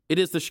It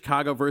is the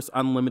Chicagoverse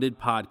Unlimited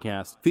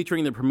podcast,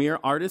 featuring the premier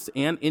artists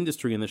and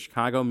industry in the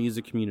Chicago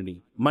music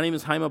community. My name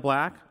is Jaime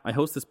Black. I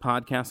host this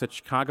podcast at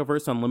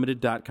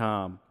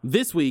ChicagoverseUnlimited.com.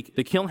 This week,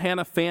 the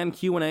Kilhanna Fan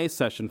Q&A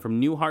session from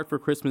New Heart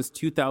For Xmas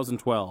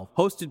 2012,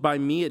 hosted by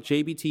me at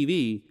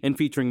JBTV and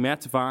featuring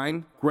Matt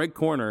Devine, Greg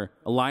Corner,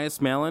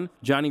 Elias Mallin,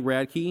 Jonny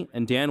Radtke,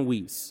 and Dan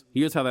Wiese.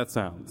 Here's how that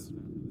sounds.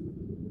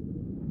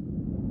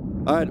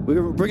 All right,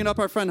 we're bringing up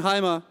our friend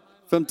Jaime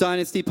from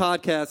Dynasty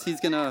Podcast. He's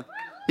gonna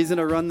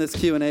run this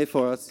Q&A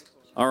for us.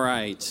 All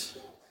right.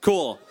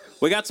 Cool.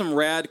 We got some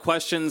rad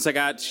questions. I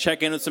got to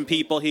check in with some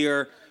people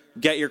here.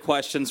 Get your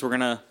questions. We're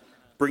going to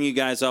bring you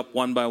guys up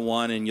one by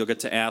one, and you'll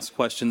get to ask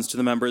questions to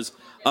the members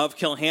of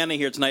Kilhanna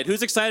here tonight.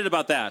 Who's excited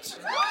about that?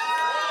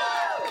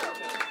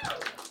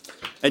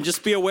 And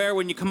just be aware,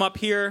 when you come up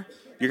here,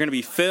 you're going to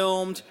be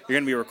filmed. You're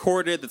going to be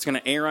recorded. That's going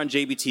to air on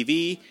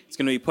JBTV. It's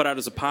going to be put out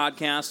as a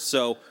podcast.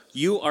 So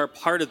you are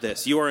part of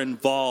this. You are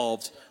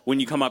involved when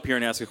you come up here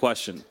and ask a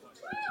question.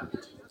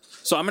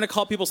 So I'm going to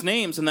call people's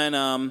names, and then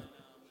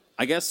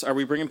I guess, are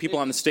we bringing people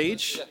on the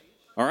stage?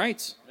 All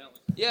right.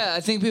 Yeah,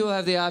 I think people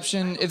have the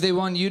option, if they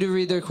want you to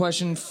read their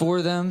question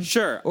for them.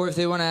 Sure. Or if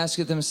they want to ask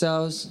it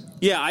themselves.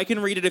 Yeah, I can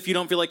read it if you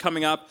don't feel like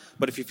coming up,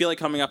 but if you feel like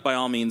coming up, by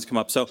all means, come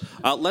up. So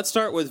let's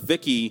start with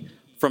Vicky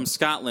from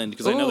Scotland,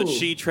 because I know that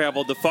she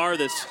traveled the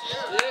farthest.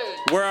 Dude.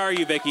 Where are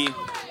you, Vicky?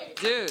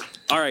 Dude.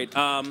 All right.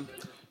 Do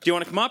you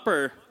want to come up,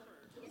 or?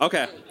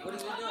 Okay.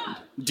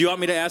 Do you want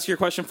me to ask your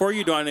question for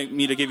you, or do you want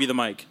me to give you the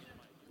mic?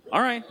 All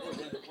right.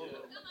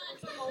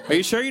 Are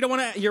you sure you don't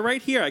want to? You're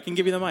right here. I can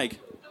give you the mic.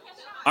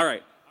 All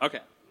right. Okay.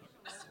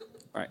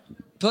 All right.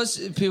 Plus,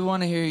 people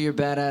want to hear your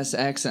badass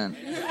accent.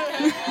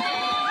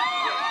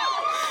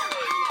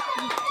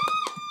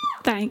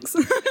 Thanks.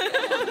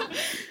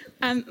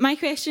 My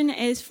question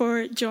is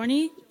for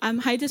Jonny.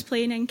 How does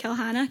playing in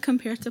Kilhanna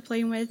compare to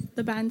playing with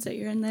the bands that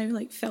you're in now,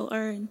 like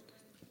Filter and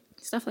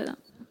stuff like that?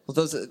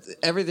 Well,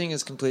 everything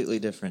is completely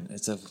different.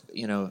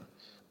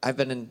 I've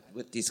been in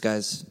with these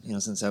guys,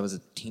 since I was a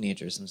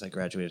teenager, since I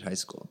graduated high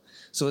school.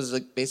 So it was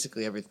like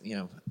basically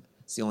everything,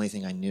 it's the only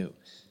thing I knew.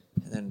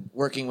 And then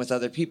working with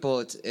other people,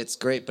 it's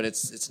great, but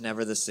it's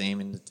never the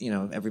same. And,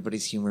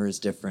 everybody's humor is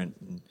different.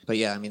 But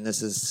yeah,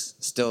 this is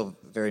still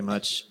very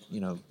much,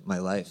 my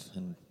life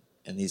and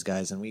these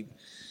guys. And we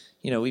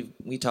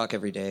talk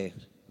every day,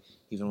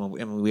 even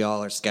when we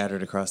all are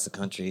scattered across the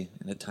country.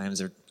 And at times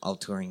they're all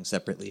touring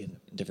separately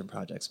in different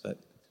projects.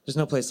 But there's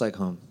no place like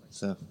home,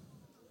 so...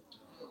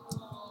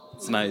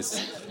 It's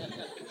nice.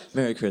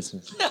 Merry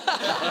Christmas.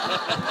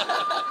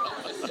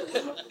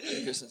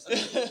 Merry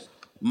Christmas.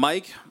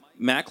 Mike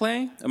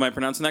Mackley, am I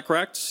pronouncing that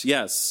correct?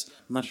 Yes.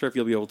 I'm not sure if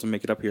you'll be able to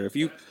make it up here. If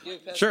you,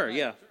 sure,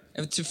 yeah.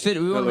 To fit,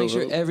 we want to make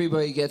sure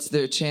everybody gets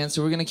their chance,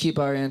 so we're going to keep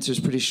our answers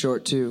pretty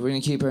short, too. We're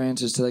going to keep our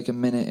answers to like a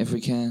minute if we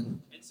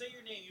can. And say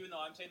your name, even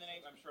though I'm saying the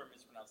name, I'm sure I'm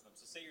mispronouncing them.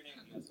 So say your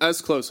name. That's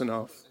close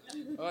enough.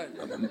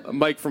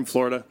 Mike from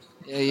Florida.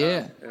 Yeah.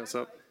 Hey, what's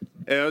up?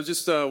 And I was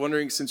just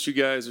wondering, since you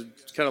guys are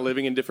kind of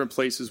living in different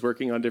places,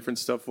 working on different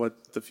stuff,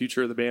 what the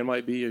future of the band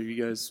might be. Are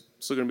you guys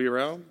still going to be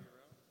around?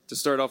 To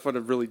start off on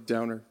a really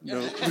downer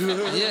note.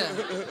 Yeah.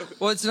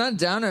 Well, it's not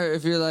downer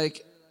if you're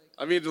like...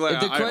 I hope you're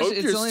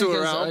still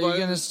around. Are you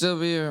going to still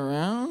be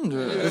around?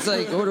 Or, it's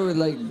like, what are we,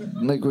 like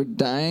we're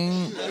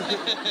dying?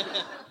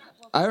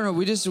 I don't know.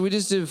 We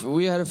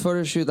had a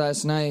photo shoot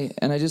last night,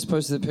 and I just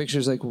posted the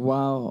pictures like,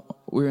 wow,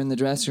 we were in the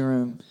dressing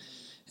room.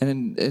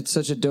 And it's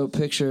such a dope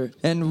picture.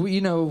 And we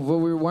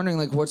were wondering,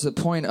 like, what's the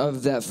point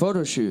of that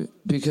photo shoot?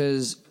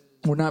 Because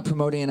we're not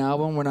promoting an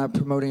album, we're not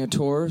promoting a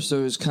tour. So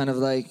it was kind of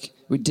like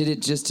we did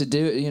it just to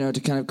do it,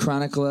 to kind of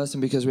chronicle us.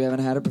 And because we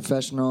haven't had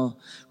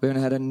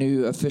a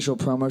new official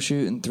promo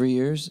shoot in 3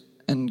 years,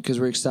 and because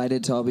we're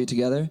excited to all be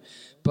together.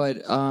 But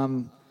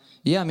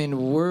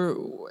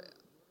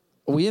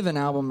we have an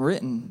album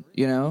written.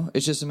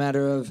 It's just a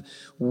matter of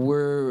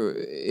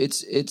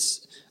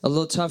it's a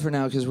little tougher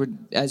now because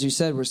as you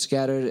said, we're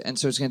scattered, and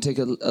so it's going to take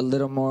a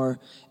little more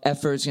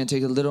effort. It's going to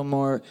take a little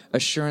more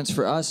assurance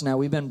for us. Now,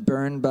 we've been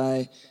burned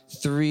by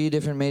 3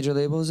 different major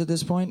labels at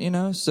this point,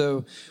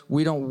 so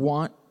we don't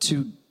want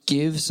to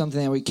give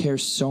something that we care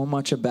so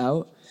much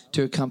about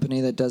to a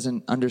company that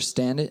doesn't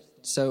understand it.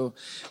 So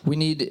we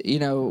need,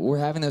 we're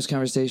having those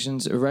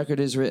conversations. A record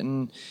is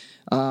written.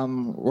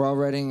 We're all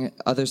writing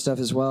other stuff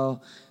as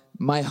well.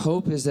 My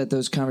hope is that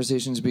those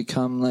conversations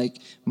become like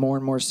more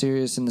and more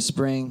serious in the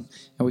spring,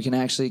 and we can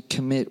actually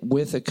commit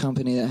with a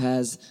company that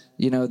has,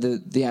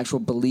 the actual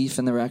belief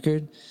in the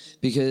record.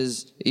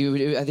 Because I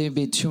think it'd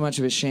be too much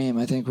of a shame.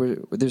 I think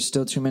there's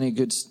still too many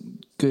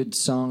good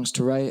songs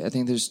to write. I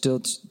think there's still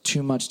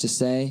too much to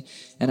say,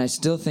 and I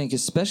still think,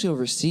 especially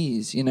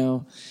overseas,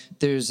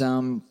 there's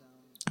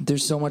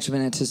so much of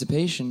an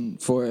anticipation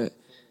for it.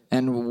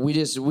 And we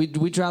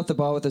dropped the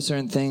ball with a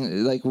certain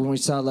thing. Like when we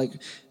saw, like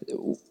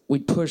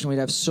we'd push and we'd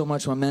have so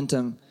much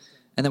momentum,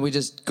 and then we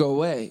just go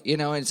away.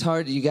 And it's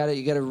hard. You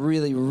gotta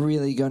really,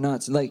 really go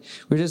nuts. Like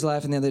we were just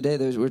laughing the other day.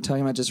 We were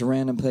talking about just a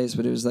random place,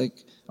 but it was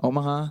like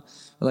Omaha.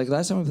 Like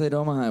last time we played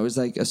Omaha, it was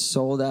like a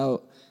sold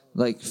out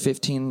like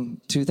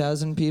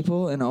 2,000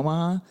 people in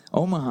Omaha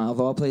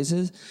of all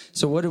places.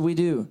 So what did we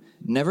do?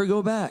 Never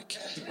go back.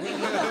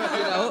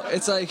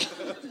 It's like,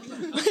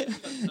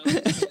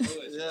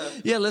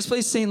 yeah, let's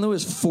play St.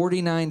 Louis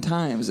 49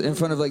 times in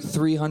front of like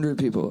 300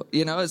 people.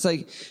 It's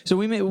like, so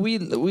we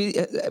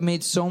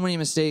made so many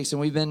mistakes,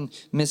 and we've been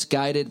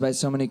misguided by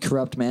so many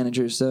corrupt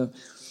managers. So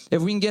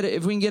if we can get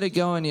it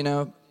going,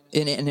 and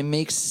it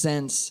makes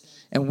sense,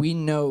 and we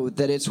know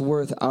that it's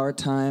worth our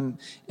time,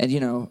 and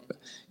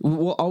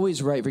we'll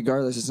always write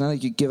regardless. It's not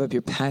like you give up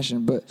your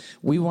passion, but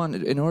we want,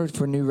 in order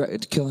for a new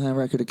Kill Hannah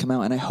record to come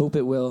out, and I hope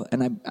it will,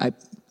 and I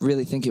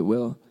really think it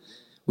will.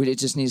 It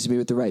just needs to be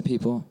with the right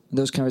people.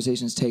 Those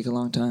conversations take a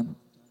long time.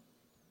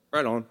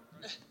 Right on.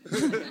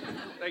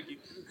 Thank you.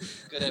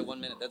 Good at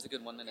 1 minute. That's a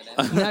good 1 minute.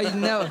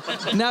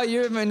 Now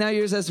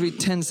yours has to be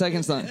 10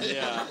 seconds long.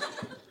 Yeah.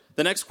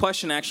 The next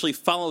question actually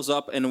follows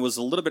up and was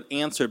a little bit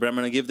answered, but I'm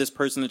going to give this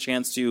person a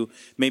chance to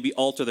maybe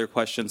alter their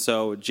question.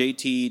 So,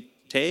 JT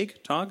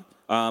Tog,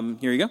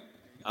 here you go.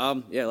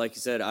 Yeah, like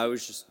you said,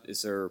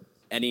 is there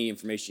any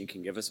information you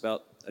can give us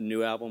about a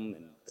new album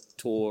and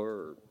tour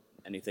or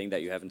anything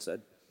that you haven't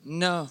said?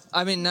 No,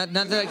 I mean, not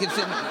that I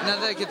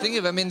could think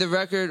of. I mean, the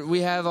record, we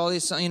have all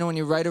these, when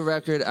you write a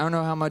record, I don't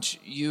know how much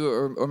you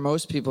or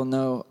most people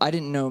know. I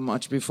didn't know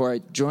much before I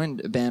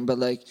joined a band, but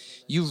like,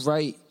 you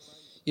write.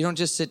 You don't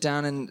just sit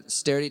down and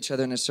stare at each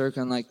other in a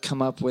circle and like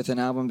come up with an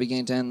album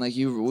beginning to end. Like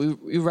you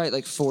write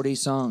like 40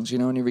 songs,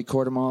 and you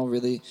record them all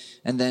really,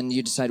 and then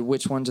you decide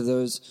which ones of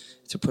those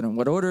to put in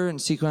what order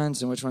and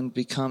sequence, and which ones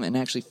become and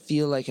actually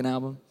feel like an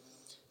album.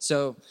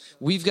 So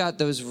we've got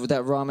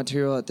that raw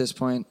material at this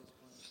point,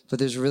 but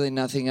there's really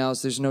nothing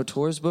else. There's no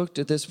tours booked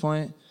at this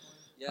point.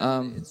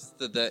 Yeah, it's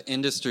the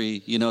industry,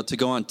 to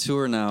go on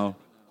tour now.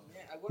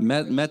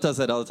 Matt does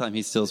that all the time.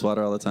 He steals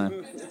water all the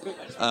time.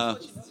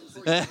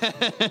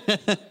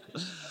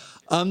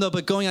 No,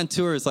 but going on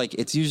tour is like,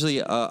 it's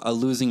usually a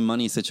losing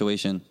money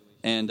situation.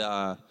 And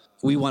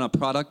we want a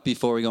product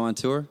before we go on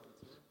tour,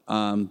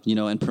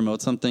 and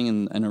promote something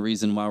and a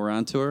reason why we're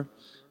on tour.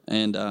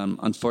 And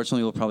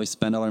unfortunately, we'll probably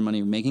spend all our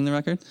money making the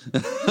record.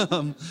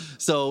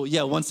 So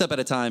yeah, one step at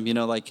a time.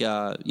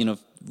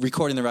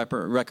 Recording the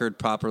record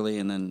properly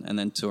and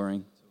then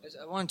touring.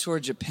 I want to tour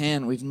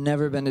Japan. We've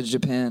never been to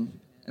Japan,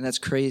 and that's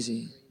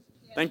crazy.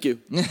 Thank you.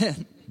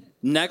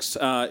 Next,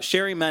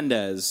 Sherry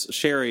Mendez.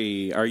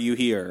 Sherry, are you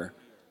here?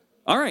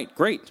 All right,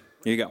 great.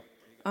 Here you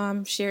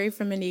go. Sherry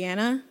from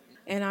Indiana,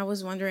 and I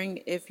was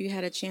wondering if you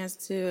had a chance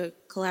to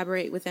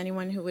collaborate with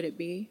anyone, who would it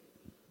be?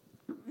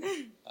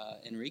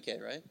 Enrique,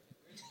 right?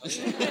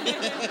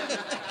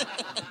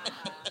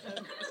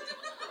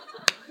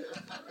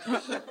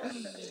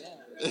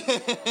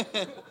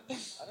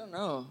 I don't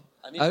know.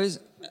 I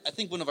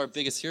think one of our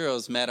biggest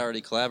heroes Matt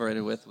already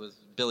collaborated with was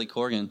Billy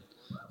Corgan.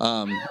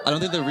 I don't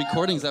think the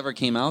recordings ever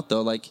came out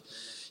though. Like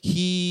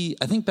I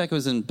think back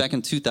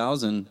in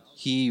 2000,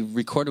 he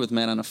recorded with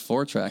Matt on a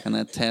 4-track, on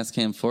that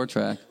Tascam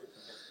 4-track,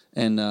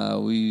 and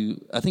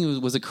I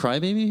think was it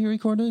Crybaby he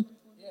recorded?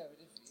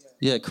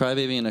 Yeah,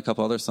 Crybaby and a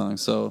couple other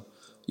songs. So,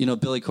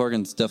 Billy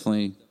Corgan's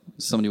definitely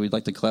somebody we'd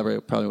like to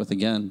collaborate probably with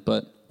again.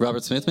 But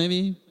Robert Smith,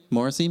 maybe?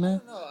 Morrissey,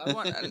 man?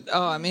 No.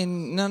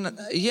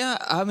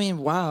 Yeah,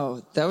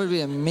 wow. That would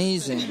be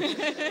amazing.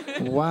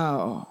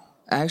 Wow.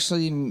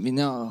 Actually,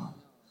 no.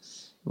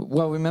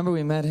 Well, remember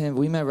we met him.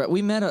 We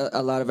met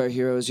a lot of our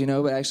heroes,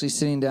 but actually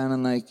sitting down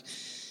and, like,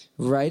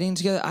 writing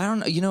together. I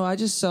don't know. I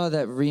just saw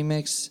that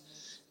remix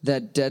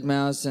that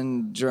Deadmau5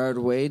 and Gerard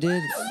Way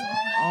did.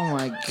 Oh,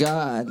 my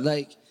God.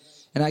 Like...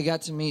 And I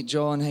got to meet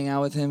Joel and hang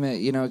out with him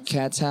at,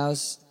 Cat's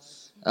house.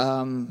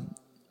 And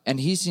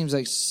he seems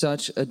like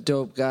such a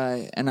dope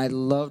guy. And I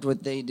loved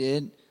what they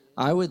did.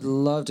 I would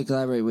love to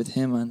collaborate with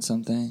him on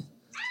something.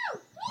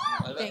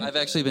 I've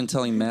actually been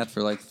telling Matt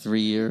for like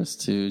 3 years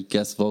to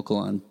guest vocal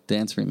on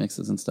dance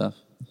remixes and stuff.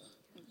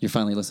 You're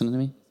finally listening to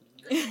me?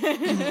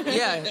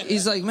 Yeah,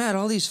 he's like, Matt,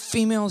 all these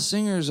female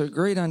singers are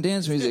great on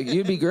dance music.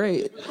 You'd be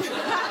great.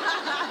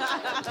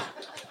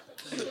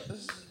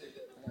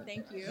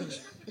 Thank you.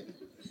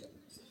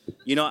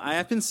 I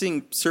have been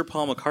seeing Sir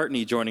Paul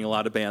McCartney joining a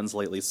lot of bands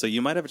lately, so you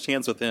might have a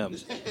chance with him.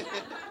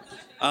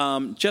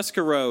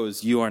 Jessica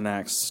Rose, you are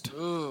next.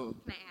 Ooh.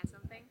 Can I add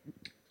something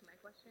to my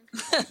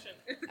question?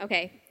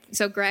 Okay,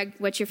 so Greg,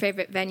 what's your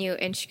favorite venue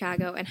in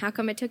Chicago, and how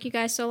come it took you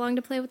guys so long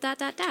to play with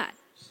that?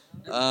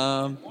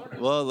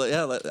 Well,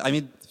 yeah,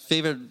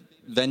 favorite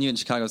venue in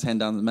Chicago is hand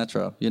down the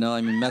Metro.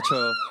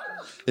 Metro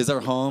is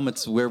our home.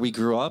 It's where we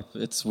grew up.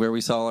 It's where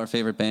we saw our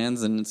favorite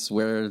bands, and it's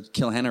where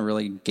Kill Hannah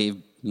really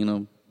gave,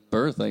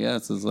 birth, I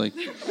guess. It's like,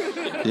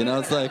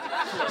 it's like,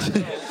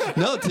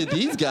 no, to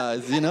these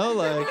guys,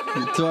 like,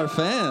 to our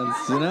fans,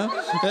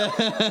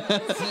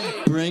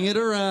 bring it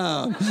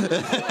around.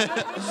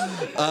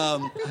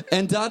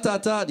 And ...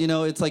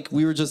 it's like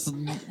we were just,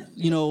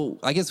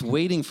 I guess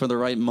waiting for the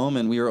right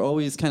moment. We were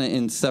always kind of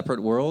in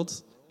separate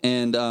worlds.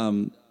 And,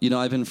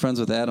 I've been friends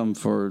with Adam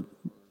for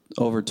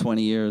over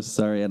 20 years.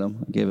 Sorry,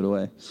 Adam, I gave it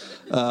away.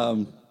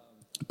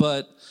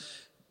 But...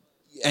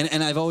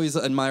 And I've always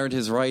admired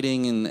his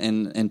writing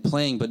and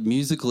playing, but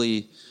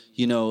musically,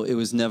 it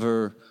was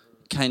never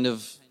kind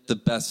of the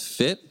best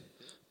fit.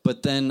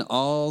 But then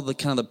all the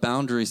kind of the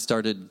boundaries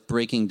started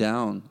breaking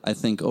down, I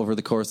think, over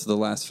the course of the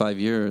last 5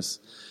 years.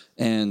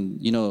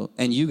 And,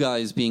 and you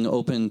guys being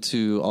open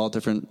to all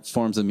different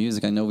forms of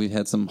music. I know we've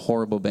had some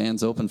horrible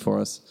bands open for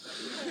us.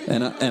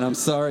 And I'm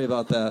sorry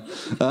about that.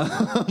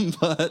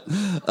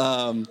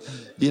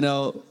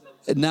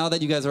 Now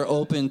that you guys are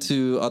open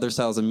to other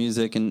styles of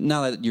music, and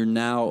now that you're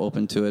now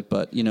open to it,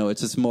 but,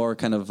 it's just more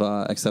kind of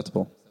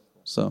acceptable.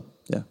 So,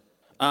 yeah.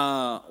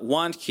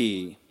 Wand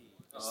Key.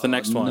 It's the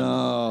next one.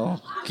 No,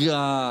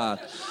 God.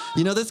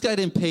 This guy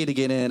didn't pay to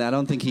get in. I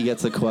don't think he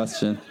gets a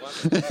question.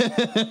 Do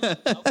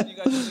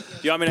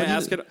you want me to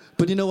ask it?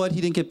 But you know what? He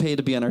didn't get paid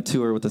to be on our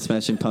tour with the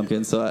Smashing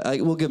Pumpkins, so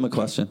we'll give him a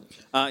question.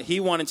 He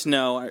wanted to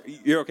know,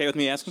 you're okay with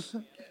me asking?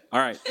 All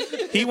right.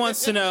 He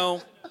wants to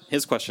know,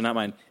 his question, not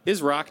mine,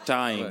 is rock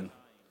dying?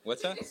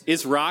 What's that?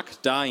 Is rock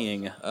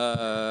dying?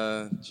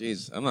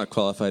 Geez, I'm not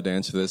qualified to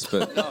answer this,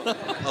 but...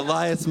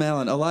 Elias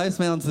Mallin. Elias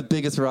Mallin's the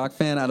biggest rock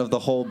fan out of the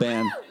whole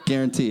band,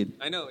 guaranteed.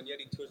 I know, and yet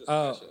he tours with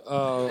I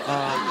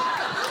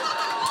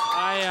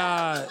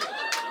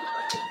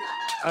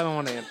don't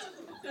want to answer.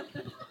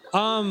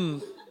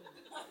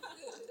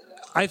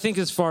 I think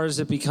as far as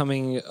it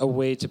becoming a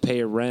way to pay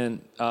a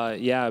rent,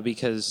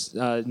 because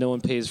no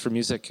one pays for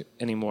music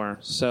anymore.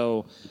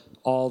 So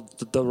all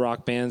the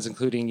rock bands,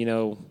 including,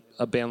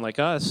 a band like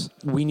us,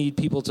 we need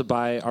people to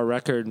buy our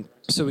record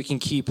so we can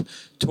keep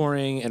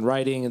touring and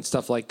writing and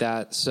stuff like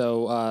that.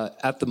 So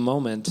at the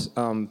moment,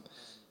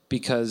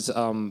 because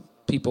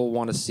people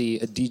want to see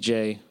a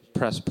DJ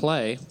press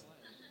play.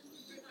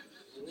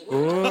 No.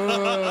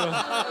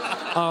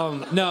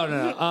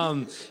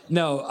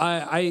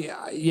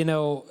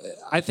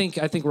 I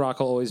think rock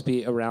will always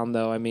be around,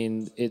 though. I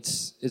mean,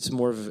 it's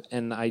more of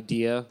an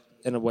idea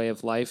and a way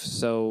of life.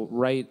 So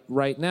right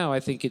now,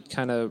 I think it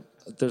kind of,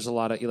 there's a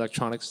lot of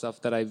electronic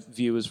stuff that I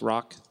view as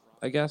rock,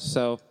 I guess.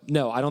 So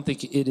no, I don't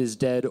think it is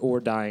dead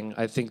or dying.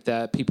 I think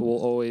that people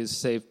will always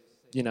say,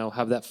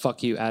 have that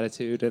fuck you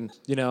attitude and,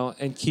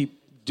 and keep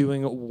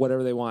doing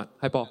whatever they want.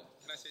 Hi, Paul.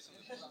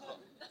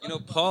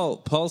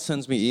 Paul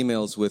sends me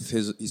emails with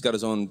he's got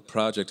his own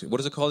project. What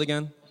is it called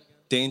again?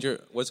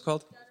 What's it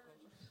called?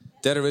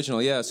 Dead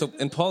Original, yeah. So,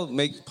 and Paul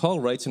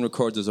writes and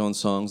records his own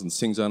songs and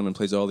sings on them and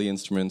plays all the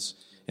instruments,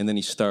 and then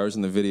he stars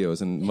in the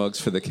videos and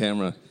mugs for the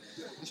camera.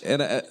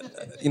 And I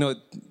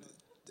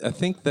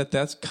think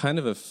that's kind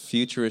of a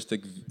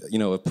futuristic,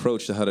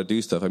 approach to how to do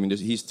stuff. I mean,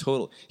 he's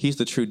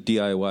the true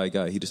DIY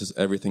guy. He just does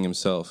everything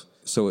himself.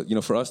 So,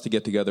 for us to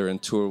get together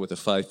and tour with a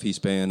 5-piece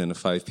band and a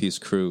 5-piece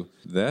crew,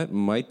 that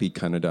might be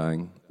kind of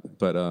dying.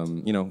 But,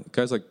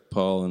 guys like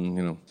Paul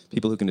and,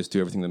 people who can just do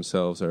everything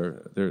themselves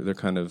they're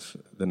kind of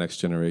the next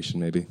generation,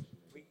 maybe.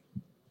 We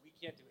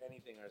can't do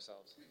anything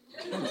ourselves.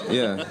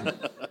 Yeah.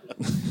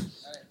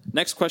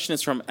 Next question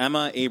is from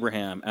Emma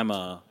Abraham.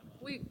 Emma.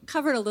 We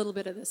covered a little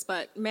bit of this,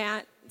 but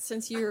Matt,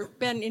 since you've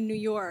been in New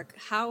York,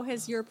 how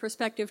has your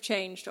perspective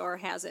changed, or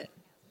has it?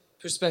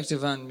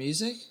 Perspective on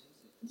music?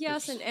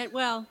 Yes,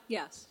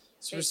 yes.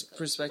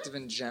 Perspective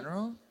in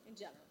general? In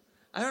general.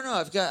 I don't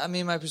know.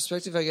 My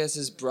perspective, I guess,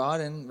 is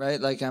broadened,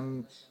 right? Like,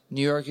 New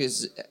York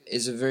is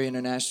a very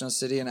international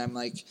city, and I'm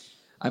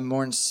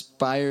more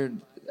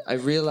inspired. I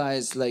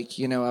realized, I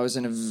was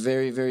in a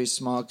very, very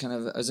small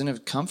I was in a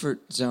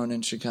comfort zone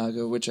in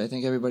Chicago, which I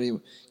think everybody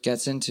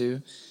gets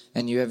into.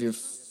 And you have your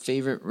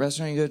favorite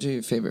restaurant you go to,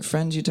 your favorite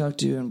friends you talk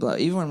to, and blah.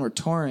 Even when we're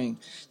touring,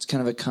 it's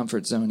kind of a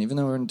comfort zone. Even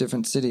though we're in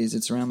different cities,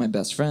 it's around my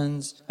best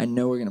friends. I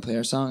know we're going to play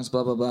our songs,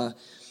 blah, blah, blah.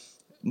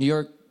 New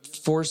York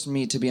forced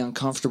me to be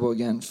uncomfortable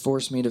again,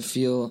 forced me to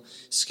feel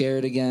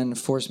scared again,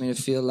 forced me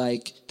to feel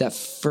like that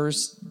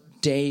first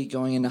day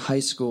going into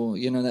high school,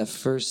 that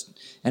first...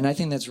 And I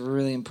think that's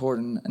really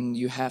important, and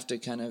you have to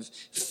kind of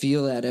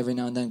feel that every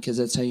now and then, because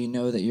that's how you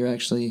know that you're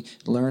actually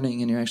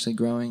learning and you're actually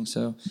growing.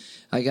 So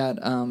I got...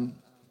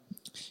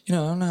 I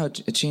don't know how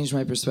it changed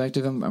my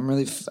perspective. I'm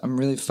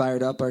really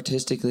fired up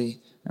artistically,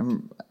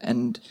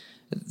 and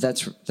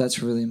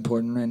that's really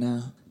important right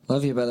now.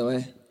 Love you, by the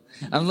way.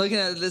 I'm looking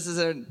at this is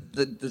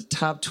the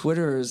top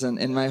Twitterers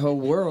in my whole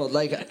world.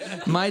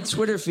 Like, my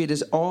Twitter feed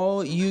is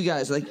all you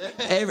guys. Like,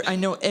 I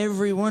know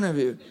every one of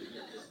you.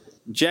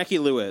 Jackie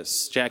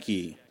Lewis.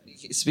 Jackie.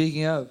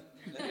 Speaking of.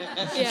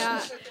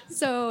 Yeah.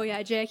 So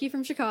Jackie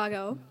from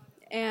Chicago,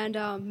 and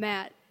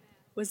Matt.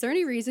 Was there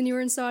any reason you were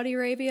in Saudi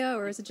Arabia,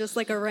 or is it just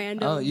like a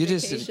random? Oh, you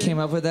vacation? Just came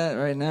up with that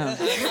right now.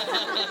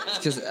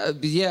 Because I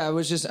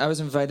was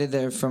invited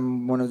there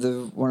from one of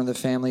the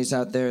families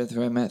out there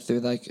who I met through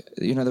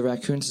the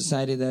Raccoon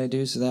Society that I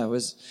do. So I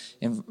was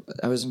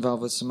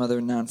involved with some other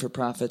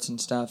non-for-profits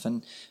and stuff,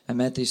 and I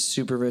met these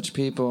super rich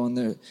people, and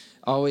they're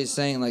always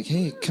saying like,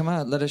 "Hey, come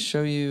out, let us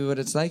show you what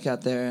it's like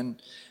out there."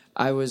 And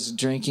I was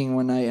drinking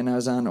one night, and I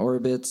was on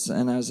Orbitz,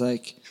 and I was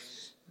like.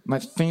 My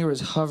finger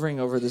was hovering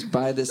over this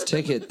buy this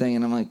ticket thing,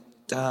 and I'm like,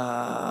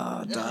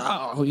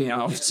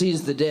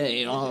 seize the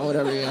day,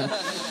 whatever,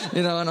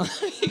 and I'm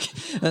like,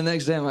 the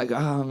next day I'm like,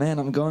 oh man,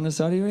 I'm going to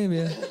Saudi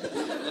Arabia.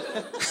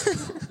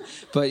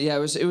 But yeah,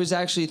 it was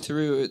actually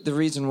through, the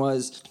reason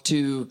was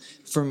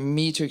for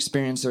me to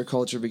experience their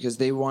culture, because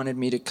they wanted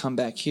me to come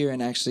back here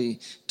and actually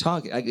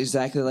talk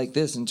exactly like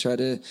this and try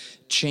to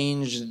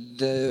change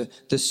the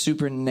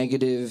super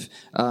negative,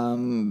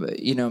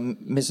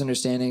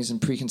 misunderstandings and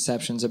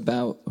preconceptions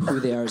about who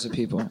they are as a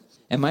people.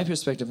 And my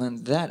perspective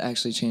on that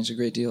actually changed a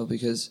great deal,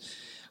 because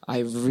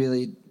I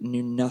really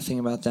knew nothing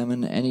about them,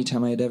 and any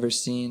time I had ever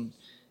seen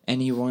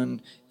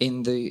anyone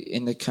in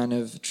the kind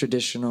of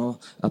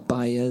traditional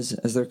abayas,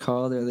 as they're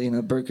called, or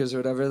burqas or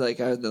whatever,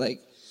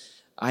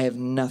 I have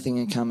nothing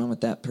in common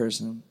with that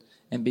person.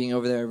 And being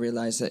over there, I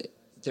realized that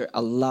they're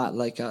a lot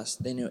like us.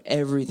 They knew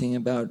everything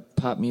about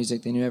pop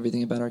music. They knew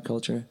everything about our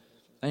culture.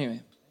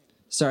 Anyway,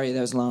 sorry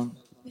that was long.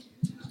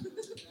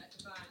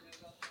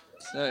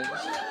 Sorry.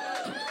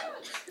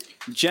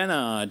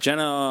 Jenna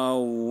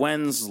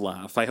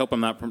Wenslaff. I hope I'm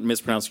not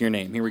mispronouncing your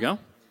name. Here we go.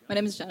 My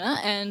name is Jenna,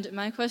 and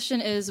my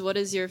question is, what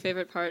is your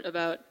favorite part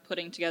about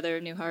putting together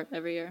New Heart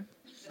every year?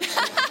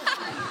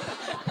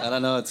 I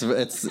don't know. It's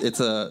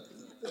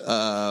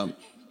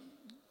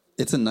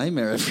a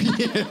nightmare every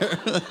year.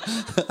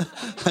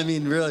 I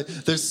mean, really,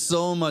 there's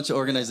so much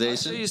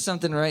organization. I'll show you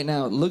something right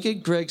now. Look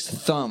at Greg's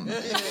thumb.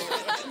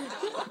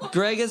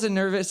 Greg has a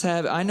nervous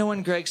habit. I know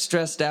when Greg's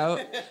stressed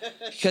out,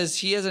 because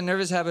he has a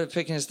nervous habit of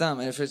picking his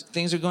thumb. And if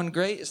things are going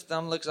great, his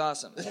thumb looks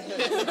awesome.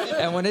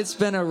 And when it's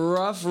been a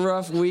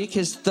rough week,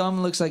 his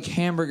thumb looks like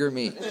hamburger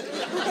meat.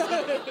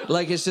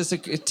 Like it's just a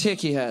tick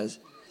he has.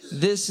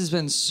 This has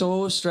been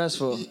so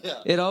stressful.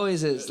 Yeah. It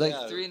always is.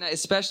 3 nights,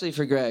 especially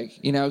for Greg,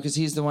 because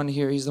he's the one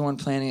here. He's the one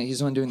planning it. He's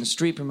the one doing the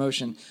street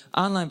promotion.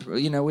 Online,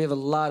 we have a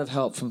lot of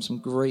help from some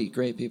great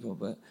people.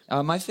 But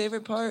my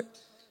favorite part,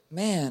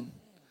 man,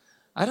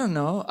 I don't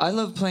know. I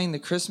love playing the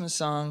Christmas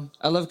song.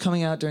 I love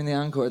coming out during the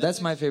encore.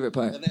 That's my favorite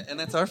part. And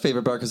that's our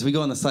favorite part, because we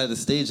go on the side of the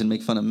stage and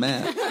make fun of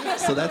Matt.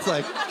 So that's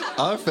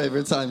our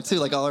favorite time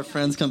too. All our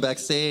friends come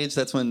backstage.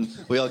 That's when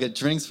we all get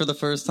drinks for the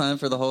first time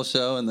for the whole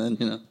show, and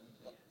then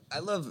I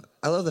love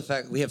the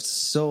fact that we have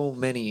so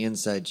many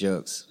inside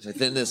jokes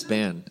within this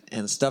band,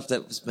 and stuff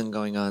that's been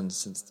going on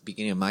since the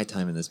beginning of my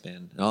time in this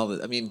band.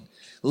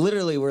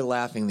 Literally, we're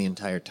laughing the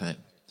entire time,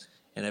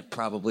 and we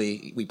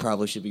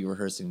probably should be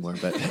rehearsing more,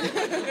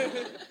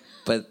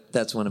 but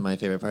that's one of my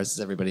favorite parts,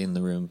 is everybody in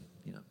the room,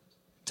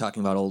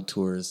 talking about old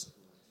tours.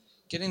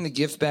 Getting the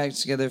gift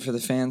bags together for the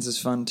fans is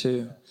fun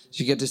too.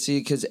 You get to see,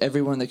 because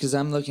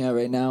I'm looking at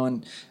right now,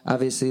 and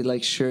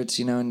obviously shirts,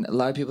 and a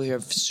lot of people here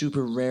have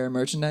super rare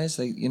merchandise,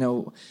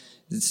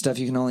 stuff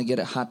you can only get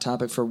at Hot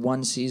Topic for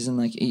one season,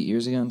 8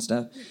 years ago and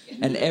stuff.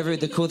 And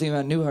the cool thing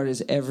about New Heart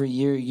is every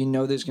year,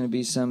 there's going to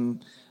be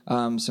some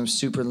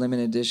super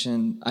limited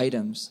edition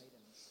items,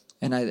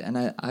 and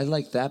I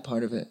like that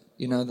part of it.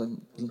 We're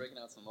breaking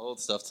out some old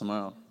stuff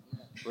tomorrow.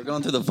 We're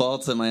going through the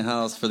vaults at my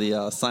house for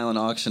the silent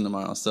auction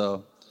tomorrow,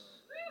 so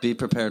be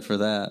prepared for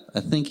that. I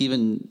think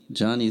even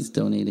Johnny's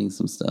donating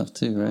some stuff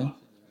too, right?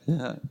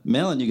 Yeah.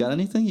 Mallin, you got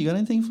anything? You got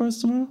anything for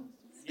us tomorrow?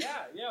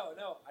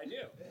 No, I do.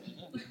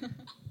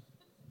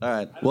 All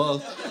right.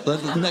 Well,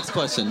 next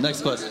question. Right,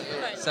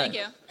 thank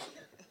you.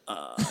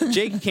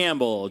 Jake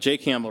Campbell,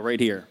 right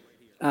here.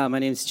 My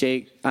name's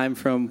Jake. I'm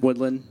from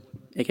Woodland,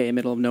 a.k.a.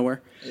 middle of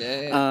nowhere.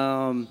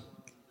 Yeah.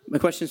 My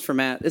question's for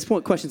Matt. This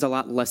question's a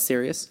lot less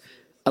serious.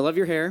 I love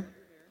your hair.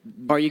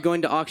 Are you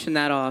going to auction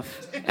that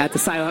off at the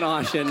silent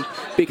auction?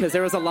 Because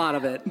there was a lot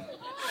of it.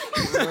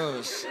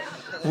 Gross.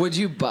 Would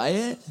you buy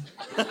it?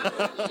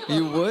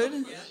 You would?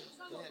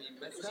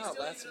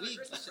 Last week.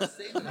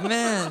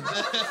 Man.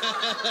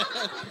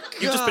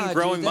 You've just been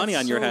growing money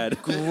on your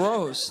head.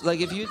 Gross.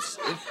 If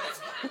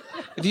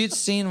you'd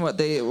seen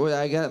what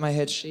I got my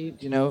head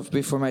shaved,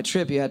 before my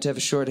trip, you had to have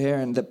short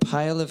hair, and the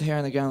pile of hair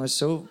on the ground was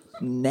so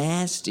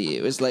nasty.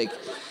 It was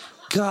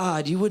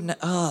God, you wouldn't.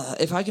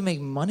 If I could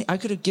make money, I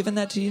could have given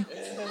that to you.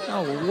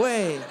 No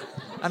way.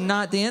 I'm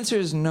not. The answer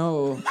is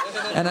no,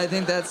 and I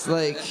think that's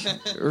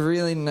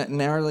really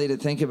gnarly to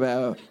think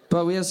about.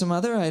 But we have some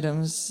other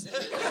items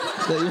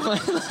that you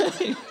might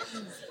like.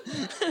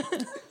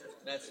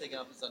 Matt's taking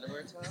off his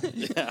underwear tomorrow.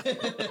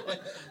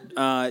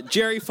 Yeah.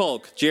 Jerry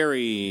Folk.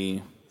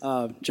 Jerry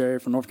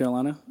from North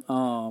Carolina.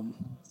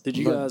 Did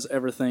you guys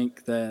ever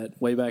think that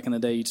way back in the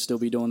day you'd still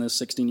be doing this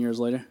 16 years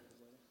later?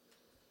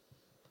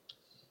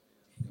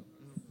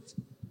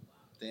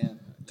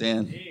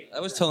 Dan. I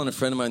was telling a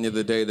friend of mine the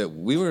other day that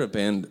we were a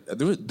band.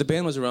 The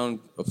band was around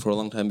for a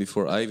long time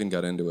before I even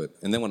got into it.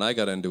 And then when I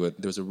got into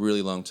it, there was a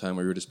really long time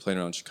where we were just playing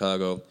around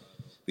Chicago.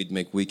 We'd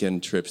make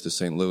weekend trips to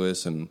St.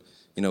 Louis. And,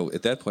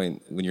 at that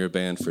point, when you're a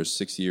band for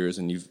 6 years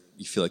and you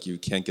feel like you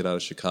can't get out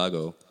of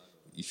Chicago,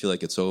 you feel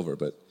like it's over.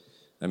 But,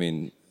 I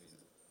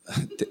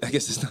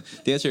guess it's not,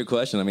 to answer your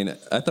question,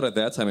 I thought at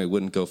that time it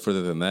wouldn't go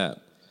further than that.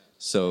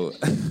 So...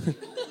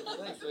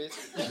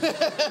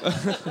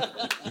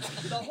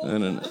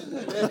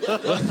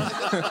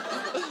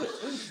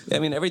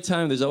 every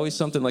time there's always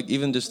something,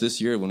 even just this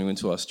year when we went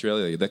to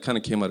Australia, that kind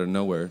of came out of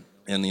nowhere.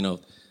 And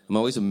I'm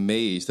always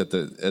amazed at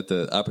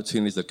the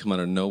opportunities that come out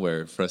of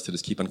nowhere for us to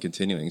just keep on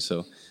continuing.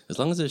 So as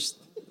long as there's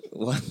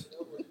what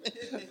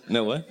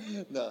No, what?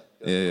 No.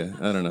 Yeah,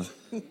 I don't know.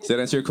 Does that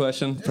answer your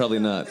question? Probably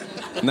not.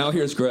 Now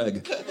here's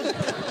Greg.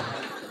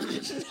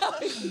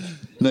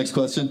 Next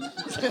question.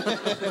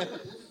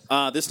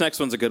 This next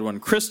one's a good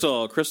one.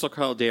 Crystal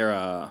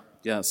Caldera.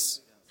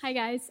 Yes. Hi,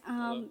 guys.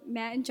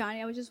 Matt and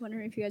Johnny, I was just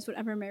wondering if you guys would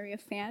ever marry a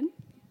fan.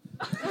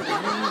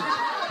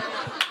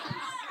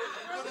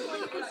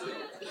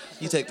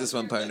 You take this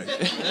one, partner.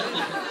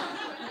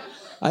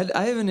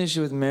 I have an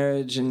issue with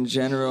marriage in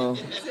general.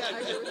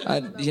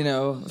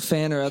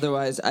 Fan or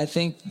otherwise. I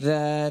think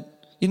that,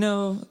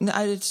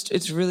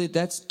 it's really,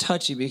 that's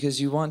touchy because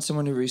you want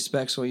someone who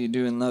respects what you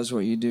do and loves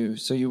what you do.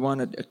 So you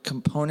want a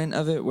component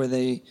of it where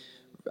they,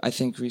 I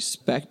think,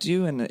 respect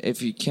you. And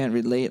if you can't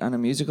relate on a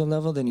musical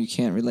level, then you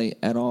can't relate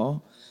at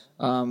all.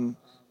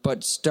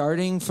 But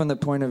starting from the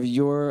point of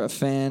you're a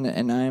fan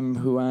and I'm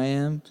who I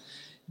am,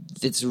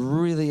 it's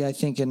really, I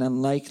think, an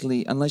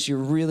unlikely, unless you're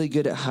really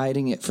good at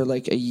hiding it for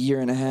like a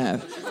year and a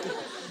half.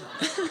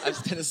 I was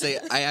going to say,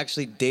 I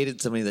actually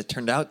dated somebody that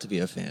turned out to be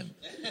a fan.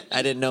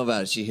 I didn't know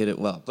about it. She hid it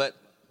well, but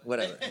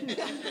whatever.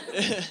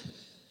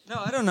 No,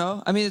 I don't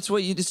know. I mean,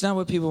 it's not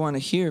what people want to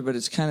hear, but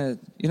it's kind of,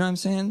 you know what I'm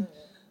saying?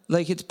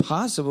 Like, it's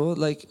possible.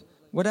 Like,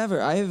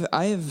 whatever.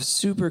 I have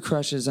super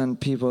crushes on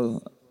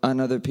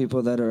other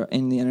people that are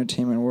in the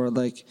entertainment world.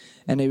 Like,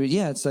 and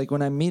it's like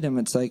when I meet them,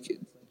 it's like,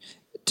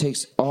 it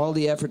takes all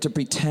the effort to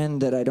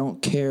pretend that I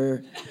don't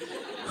care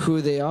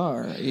who they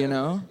are,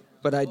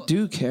 But I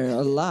do care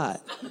a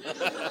lot.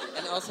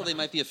 And also, they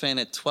might be a fan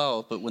at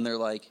 12, but when they're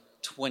like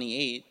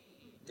 28,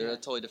 they're a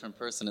totally different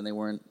person, and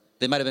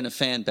they might have been a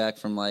fan back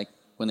from like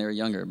when they were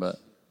younger, but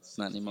it's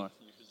not anymore.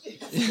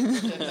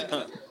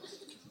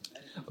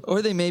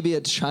 Or they may be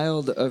a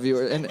child of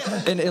yours,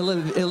 an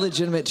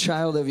illegitimate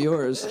child of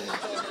yours.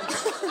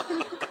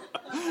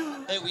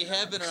 Hey, we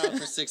have been around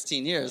for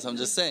 16 years, I'm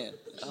just saying.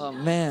 Oh,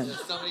 man.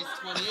 Somebody's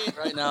 28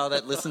 right now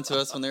that listened to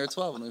us when they were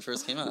 12 when we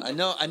first came out. I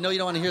know you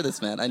don't want to hear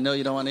this, man. I know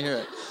you don't want to hear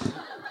it.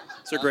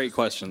 These are great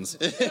questions.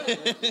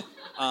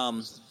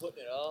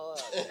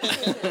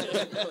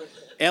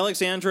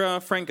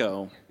 Alexandra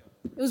Franco.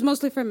 It was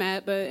mostly for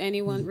Matt, but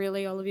anyone,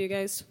 really, all of you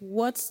guys.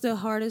 What's the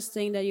hardest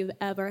thing that you've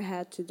ever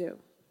had to do?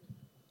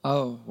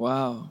 Oh,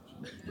 wow.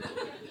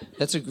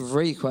 That's a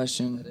great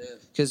question.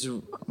 Because,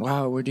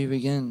 wow, where do you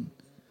begin?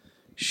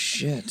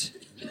 Shit.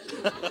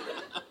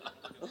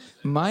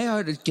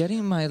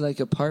 Getting my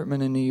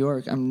apartment in New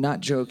York, I'm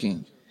not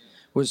joking,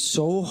 was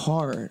so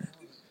hard.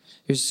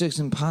 It was just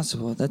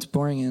impossible. That's a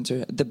boring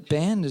answer. The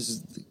band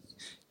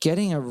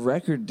getting a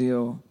record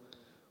deal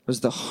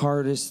was the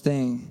hardest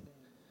thing.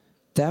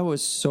 That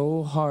was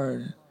so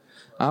hard.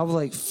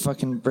 I'll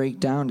fucking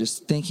break down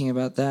just thinking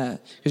about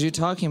that. Because you're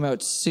talking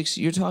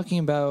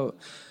about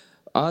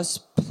us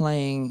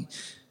playing.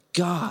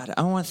 God,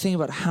 I want to think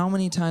about how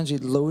many times we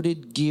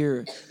loaded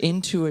gear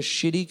into a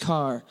shitty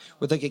car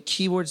with a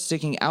keyboard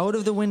sticking out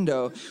of the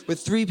window with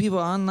 3 people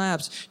on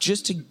laps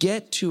just to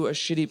get to a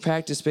shitty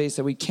practice space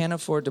that we can't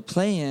afford to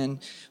play in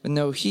with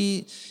no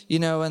heat,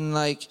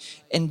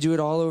 and do it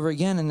all over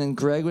again. And then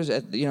Greg was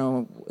at,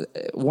 during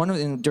one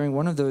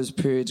of those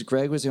periods,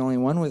 Greg was the only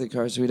one with a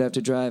car, so we'd have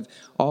to drive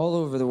all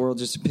over the world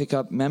just to pick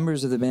up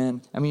members of the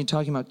band. I mean, you're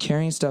talking about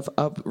carrying stuff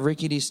up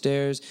rickety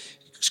stairs,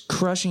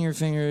 crushing your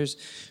fingers,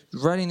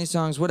 writing these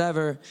songs,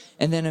 whatever,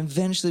 and then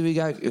eventually we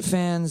got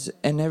fans,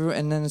 and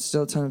then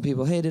still a ton of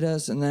people hated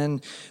us, and then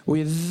we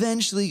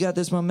eventually got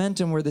this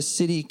momentum where the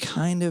city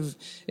kind of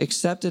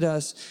accepted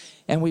us,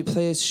 and we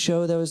play a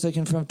show that was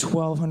in front of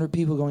 1,200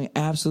 people going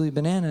absolutely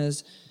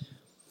bananas,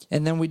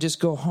 and then we just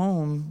go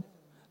home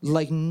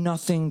like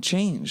nothing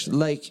changed,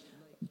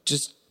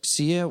 just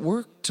see you at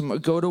work,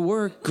 go to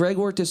work. Greg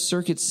worked at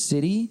Circuit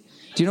City.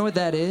 Do you know what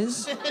that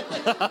is?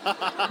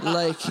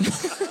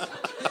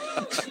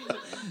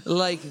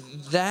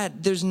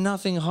 That, there's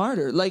nothing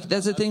harder.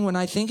 That's the thing when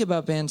I think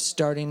about bands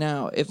starting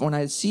out. When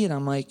I see it,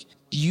 I'm like,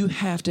 you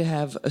have to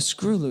have a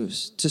screw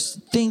loose to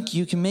think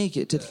you can make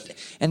it.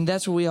 And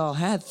that's what we all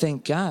had,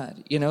 thank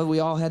God. We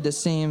all had the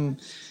same,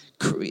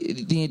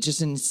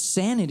 just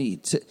insanity.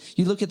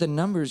 You look at the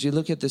numbers, you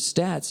look at the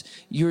stats,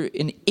 you're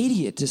an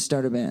idiot to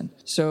start a band.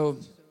 So,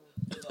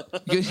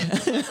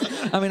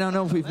 I mean, I don't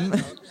know if we've...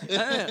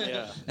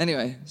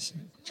 Anyway...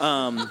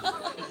 I'm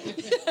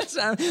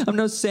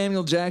no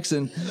Samuel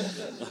Jackson.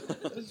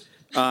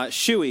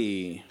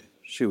 Shui.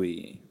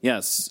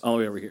 Yes, all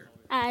the way over here.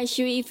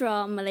 Shui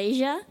from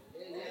Malaysia.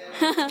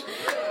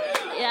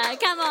 Yeah, I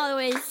come all the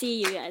way to see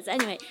you guys.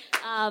 Anyway,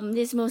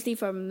 this is mostly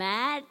for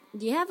Matt.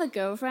 Do you have a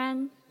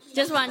girlfriend?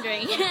 Just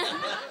wondering.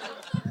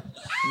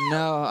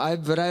 No,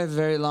 but I have a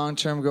very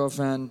long-term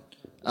girlfriend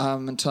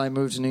until I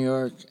moved to New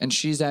York, and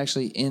she's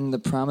actually in the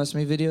Promise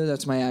Me video.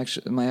 That's my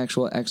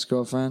actual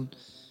ex-girlfriend.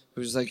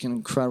 Who's an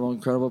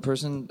incredible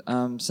person.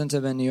 Since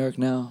I've been in New York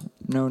now,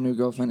 no new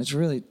girlfriend. It's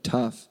really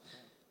tough.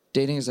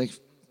 Dating is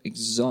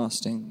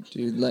exhausting,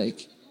 dude.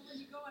 Wait,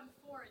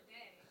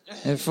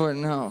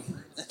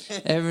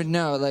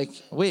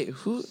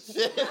 who?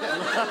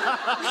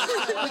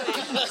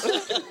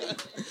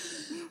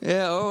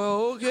 Yeah.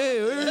 Oh, okay.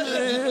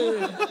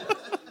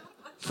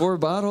 4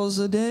 bottles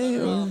a day.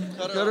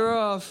 Cut her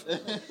off.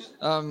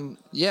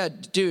 Yeah,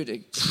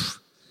 dude.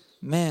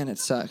 Man, it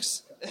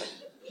sucks.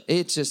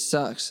 It just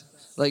sucks.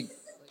 Like,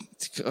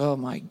 oh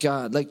my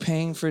God. Like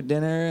paying for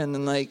dinner and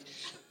then like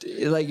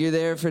you're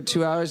there for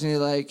 2 hours and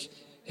you're like,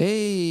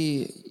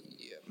 hey,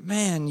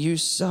 man, you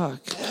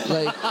suck.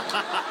 Like,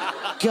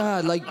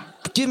 God, like,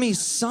 give me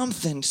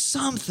something.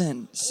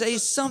 Say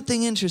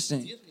something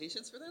interesting. Do you have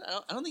patience for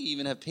that? I don't think you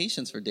even have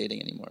patience for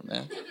dating anymore,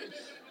 man.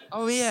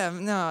 Oh, yeah.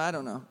 No, I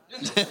don't know.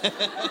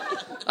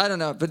 I don't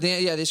know. But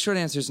the short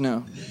answer is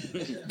no.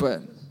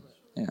 But,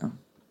 you know.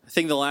 I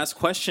think the last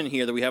question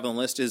here that we have on the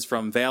list is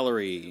from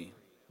Valerie.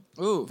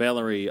 Ooh.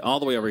 Valerie, all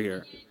the way over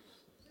here.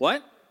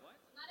 What?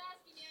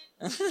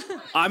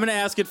 I'm going to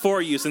ask it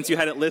for you since you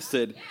had it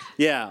listed.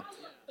 Yeah.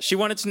 She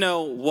wanted to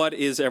know, what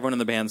is everyone in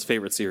the band's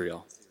favorite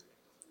cereal?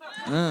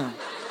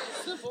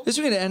 Just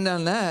we're going to end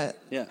on that.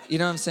 Yeah. You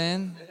know what I'm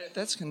saying?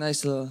 That's a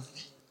nice little...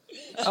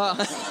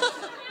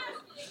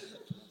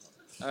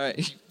 All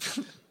right.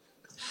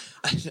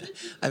 I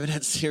haven't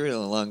had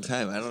cereal in a long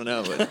time. I don't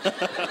know, but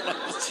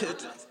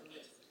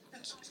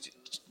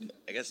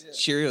I guess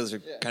Cheerios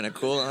are kind of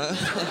cool, huh?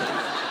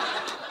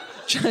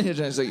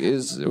 Johnny's like,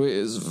 is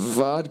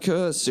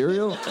vodka a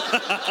cereal?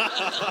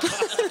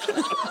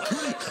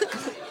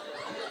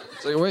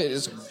 It's like, wait,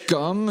 is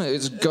gum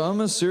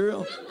a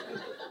cereal?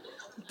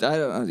 I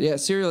don't know. Yeah,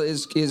 cereal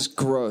is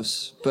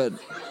gross, but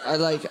I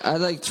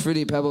liked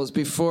Fruity Pebbles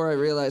before I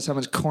realized how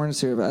much corn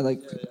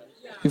syrup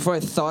before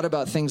I thought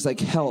about things like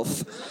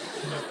health.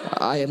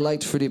 I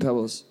liked Fruity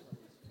Pebbles.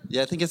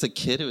 Yeah, I think as a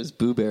kid it was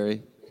Boo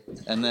Berry,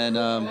 and then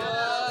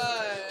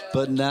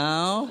but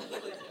now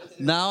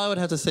I would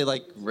have to say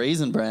like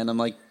Raisin Bran. I'm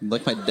like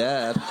my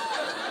dad.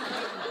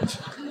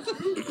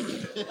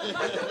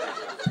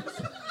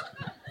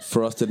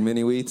 Frosted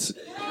mini wheats.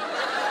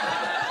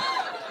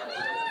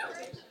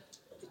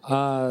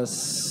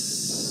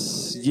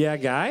 Yeah,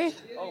 guy?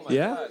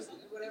 Yeah? God.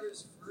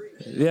 Whatever's free.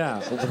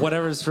 Yeah,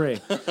 whatever's free.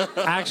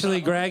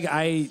 Actually, Greg,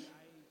 I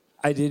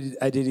did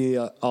eat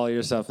all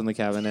your stuff in the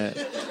cabinet.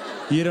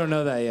 You don't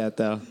know that yet,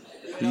 though.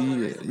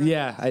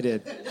 Yeah, I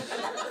did.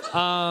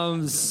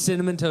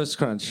 Cinnamon Toast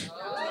Crunch.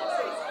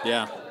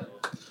 Yeah.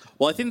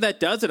 Well, I think that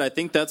does it. I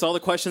think that's all the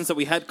questions that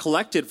we had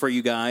collected for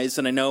you guys.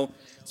 And I know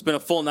it's been a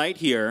full night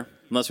here,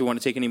 unless we want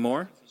to take any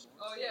more.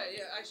 Oh, yeah.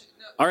 Actually,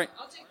 no. All right.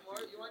 I'll take more.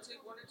 You want to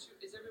take 1 or 2?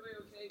 Is everybody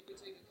okay if we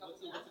take a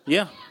couple more?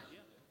 Yeah.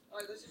 All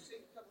right, let's just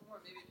take a couple more.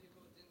 Maybe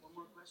people did one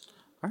more question.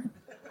 All right.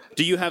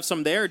 Do you have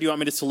some there, or do you want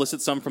me to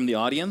solicit some from the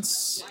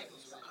audience?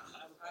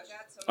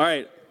 All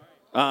right.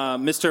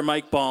 Mr.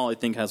 Mike Ball, I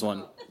think, has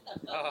one.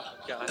 Oh,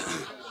 God.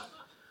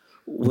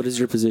 What is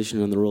your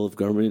position on the role of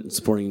government in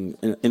supporting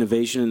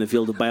innovation in the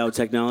field of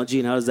biotechnology,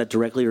 and how does that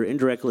directly or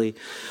indirectly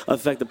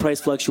affect the price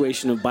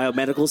fluctuation of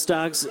biomedical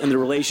stocks and the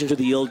relation to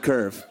the yield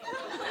curve?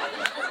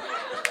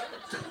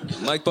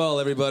 Mike Ball,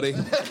 everybody.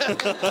 Great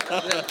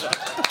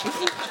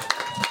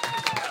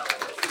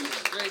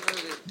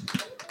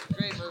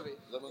movie.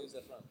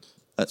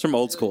 That's from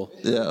Old School.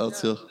 Yeah, Old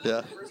School.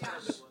 Yeah.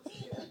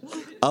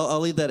 I'll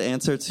leave that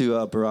answer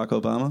to Barack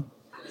Obama.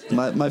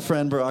 My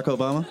friend Barack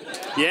Obama.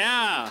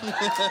 Yeah.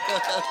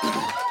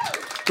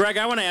 Greg,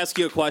 I want to ask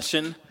you a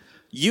question.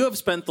 You have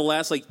spent the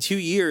last 2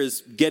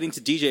 years getting to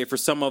DJ for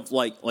some of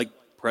like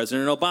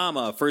President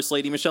Obama, First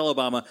Lady Michelle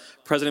Obama,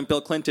 President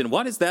Bill Clinton.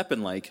 What has that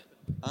been like?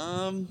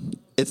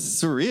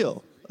 It's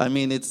surreal. I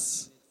mean, when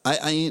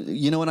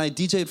I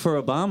DJ'd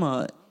for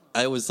Obama,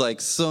 I was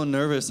so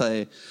nervous.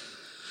 I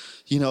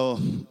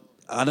don't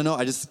know.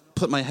 I just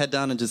put my head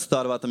down and just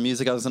thought about the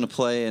music I was going to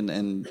play,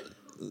 and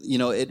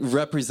it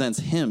represents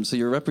him. So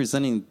you're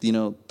representing,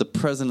 the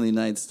president of the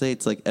United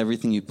States.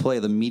 Everything you play,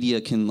 the media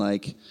can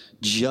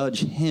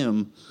judge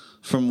him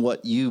from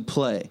what you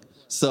play.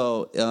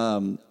 So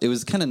it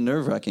was kind of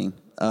nerve-wracking,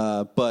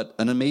 but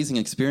an amazing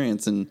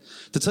experience. And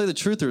to tell you the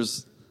truth,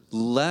 there's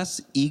less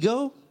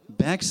ego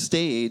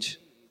backstage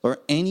or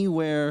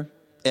anywhere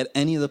at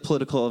any of the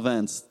political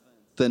events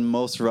than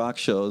most rock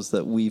shows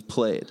that we've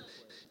played.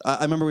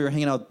 I remember we were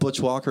hanging out with Butch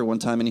Walker one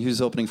time, and he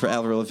was opening for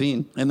Avril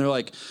Lavigne. And they're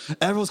like,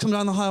 everyone's coming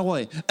down the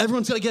highway.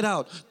 Everyone's got to get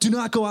out. Do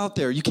not go out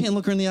there. You can't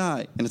look her in the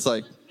eye. And it's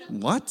like,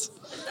 what?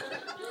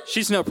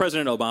 She's no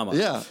President Obama.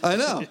 Yeah, I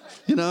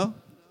know.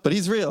 But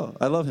he's real.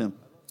 I love him.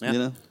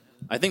 Yeah.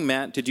 I think,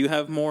 Matt, did you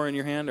have more in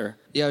your hand? Or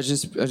Yeah, I was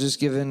just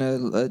giving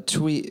a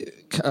tweet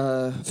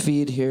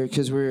feed here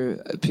because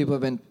people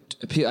have been.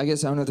 I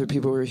guess I don't know if there are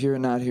people who are here or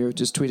not here.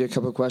 Just tweeted a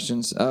couple of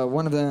questions.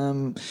 One of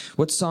them: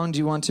 what song do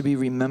you want to be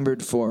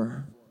remembered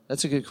for?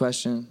 That's a good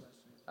question.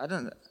 I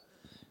don't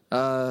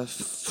know.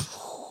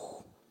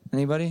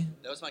 Anybody?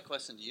 That was my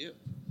question to you.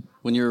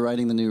 When you were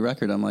writing the new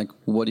record, I'm like,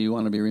 what do you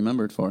want to be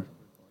remembered for?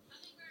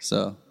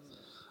 So,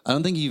 I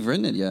don't think you've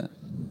written it yet.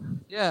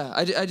 Yeah,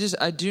 I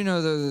do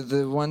know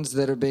the ones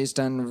that are based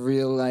on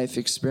real life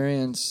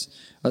experience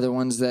are the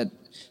ones that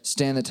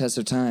stand the test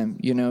of time.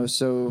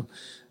 So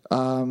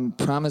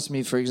 "Promise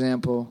Me," for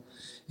example,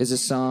 is a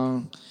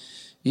song.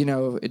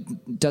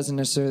 It doesn't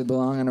necessarily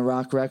belong on a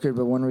rock record,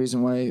 but one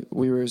reason why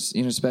we were,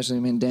 especially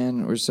me and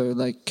Dan, were so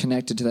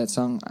connected to that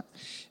song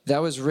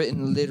that was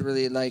written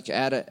literally like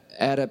at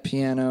a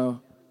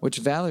piano, which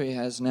Valerie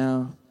has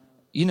now.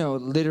 You know,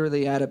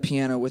 literally at a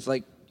piano with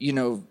like, you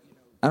know,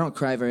 I don't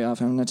cry very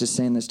often. I'm not just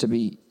saying this to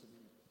be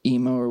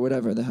emo or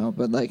whatever the hell,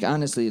 but like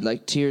honestly,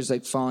 like tears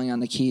like falling on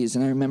the keys,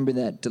 and I remember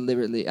that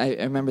deliberately. I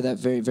remember that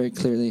very, very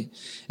clearly.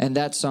 And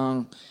that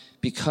song,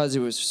 because it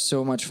was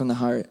so much from the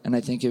heart, and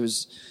I think it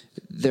was,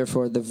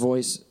 therefore the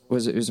voice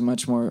was a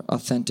much more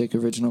authentic,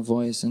 original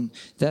voice, and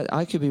that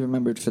I could be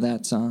remembered for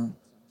that song.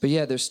 But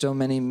yeah, there's still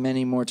many,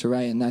 many more to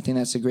write, and I think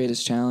that's the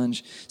greatest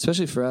challenge,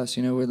 especially for us.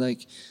 You know, we're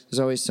like, there's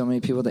always so many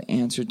people to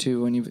answer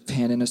to when you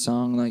hand in a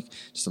song. Like,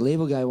 does the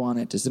label guy want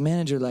it? Does the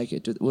manager like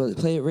it? Will it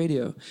play at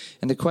radio?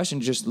 And the question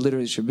just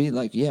literally should be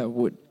like, yeah,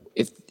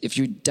 if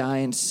you die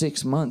in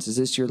 6 months, is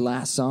this your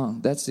last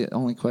song? That's the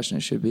only question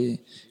it should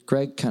be.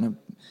 Greg kind of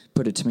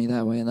put it to me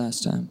that way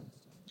last time.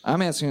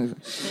 I'm asking.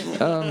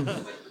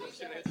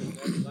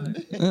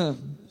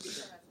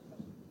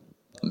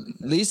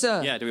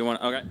 Lisa. Yeah. Do we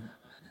want? Okay.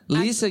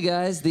 Lisa,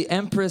 guys, the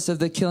empress of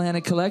the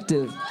Killhanna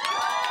Collective.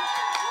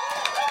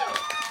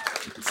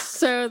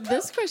 So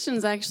this question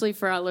is actually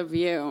for all of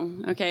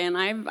you, okay? And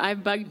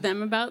I've bugged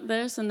them about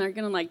this, and they're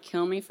gonna like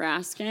kill me for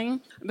asking.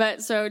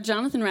 But so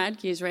Jonathan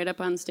Radtke is right up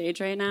on stage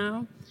right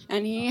now,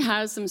 and he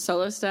has some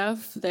solo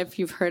stuff. If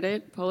you've heard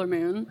it, Polar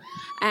Moon,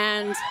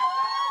 and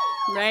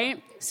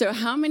right. So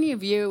how many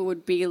of you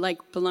would be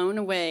like blown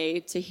away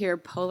to hear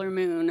Polar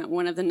Moon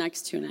one of the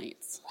next 2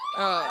 nights?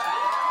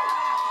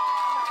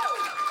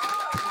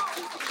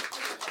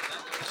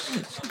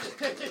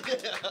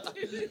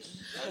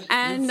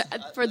 And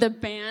for the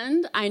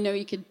band, I know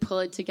you could pull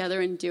it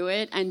together and do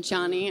it. And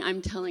Johnny,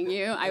 I'm telling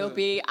you,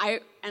 and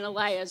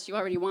Elias, you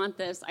already want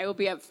this. I will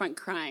be up front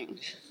crying.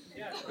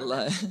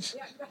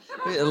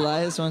 Wait,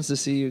 Elias wants to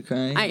see you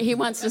crying? He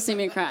wants to see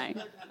me cry.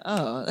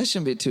 Oh, that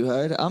shouldn't be too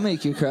hard. I'll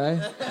make you cry.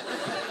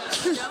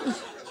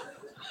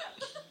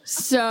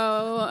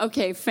 So,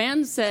 okay,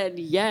 fans said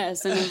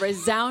yes, and a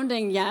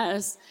resounding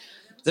yes.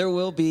 There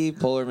will be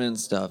Polar Moon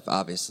stuff,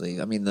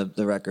 obviously. I mean,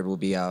 the record will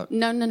be out.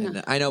 No.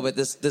 I know, but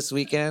this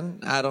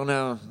weekend, I don't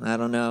know.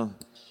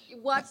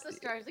 Watch the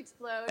stars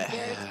explode.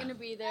 Garrett's going to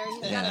be there.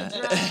 He's got the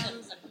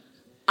drums.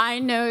 I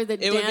know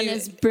that Dan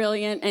is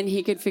brilliant, and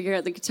he could figure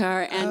out the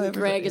guitar, and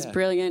Greg is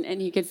brilliant,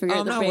 and he could figure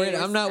out the bass.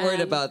 I'm not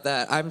worried about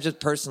that. I'm just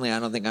personally, I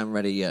don't think I'm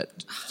ready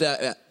yet.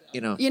 You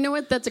know. You know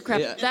what? That's a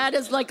crap. Yeah. That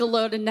is like a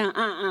loaded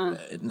No.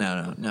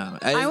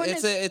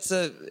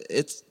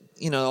 It's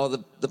you know, all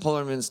the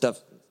Polar Moon stuff,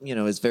 you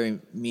know, is very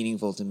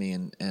meaningful to me,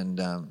 and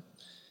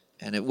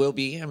it will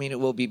be. I mean, it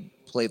will be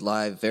played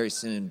live very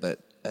soon, but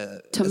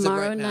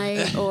tomorrow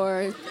night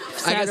or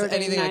Saturday I guess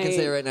anything night. I can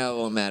say right now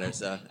won't matter.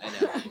 So I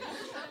know.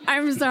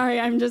 I'm sorry.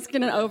 I'm just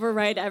going to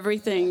override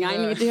everything. I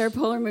need to hear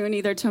Polar Moon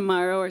either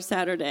tomorrow or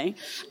Saturday.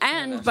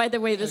 And by the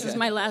way, this is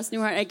my last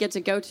New Heart I get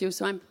to go to,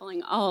 so I'm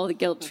pulling all the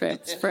guilt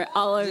trips for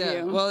all of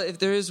you. Well, if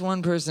there is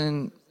one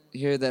person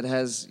here that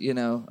has, you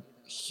know,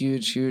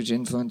 huge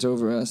influence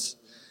over us,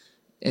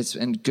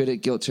 and good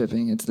at guilt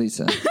tripping, it's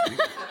Lisa.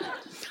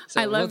 So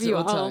I love you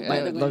all,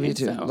 by the way. Love you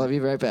too. So. Love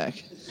you right back.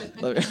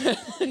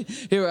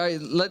 Here, all right,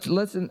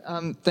 let's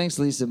thanks,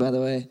 Lisa, by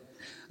the way.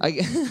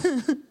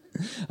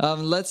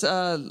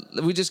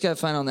 We just got a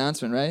final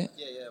announcement, right?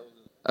 Yeah.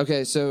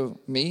 Okay, so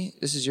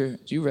this is do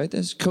you write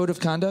this? Code of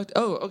conduct?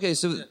 Oh, okay,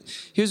 so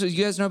here's what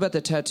you guys know about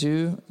the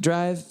tattoo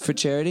drive for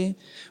charity.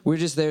 We're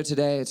just there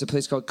today. It's a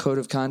place called Code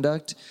of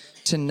Conduct.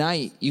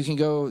 Tonight, they can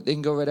go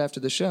right after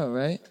the show,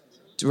 right?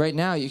 Right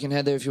now, you can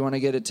head there if you want to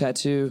get a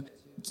tattoo.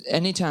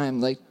 Anytime,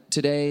 like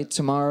today,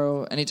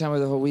 tomorrow, anytime over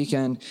the whole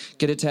weekend,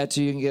 get a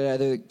tattoo. You can get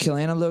either the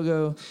Killhanna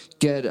logo,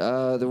 get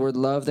the word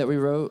love that we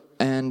wrote,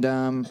 and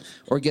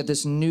or get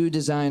this new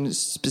design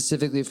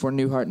specifically for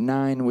New Heart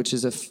 9, which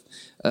is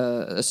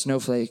a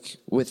snowflake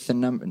with the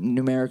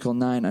numerical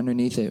 9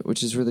 underneath it,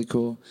 which is really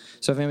cool.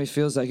 So if anybody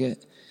feels like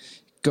it,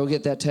 go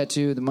get that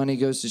tattoo. The money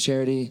goes to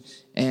charity,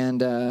 and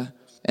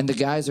the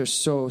guys are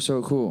so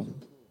cool.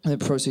 The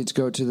proceeds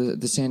go to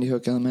the Sandy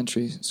Hook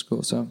Elementary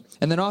School. So,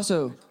 and then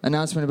also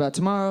announcement about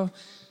tomorrow,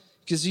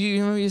 because you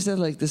remember you said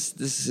like this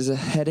is a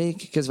headache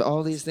because of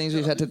all these things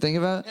we've had to think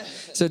about.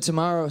 So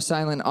tomorrow,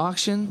 silent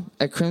auction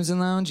at Crimson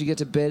Lounge. You get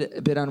to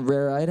bid on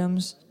rare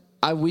items.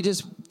 We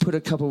just put a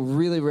couple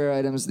really rare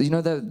items. You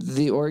know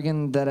the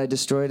organ that I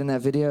destroyed in that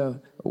video?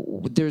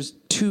 There's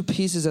 2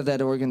 pieces of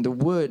that organ. The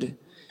wood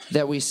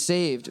that we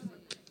saved,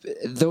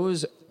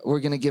 those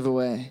we're gonna give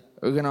away.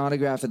 We're gonna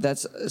autograph it.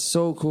 That's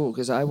so cool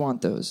because I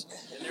want those.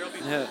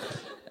 Yeah.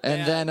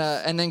 And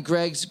then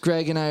Greg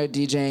and I are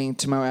DJing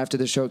tomorrow after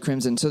the show at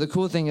Crimson. So the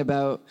cool thing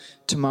about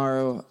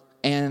tomorrow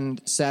and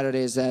Saturday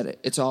is that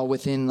it's all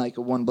within like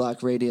a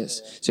 1-block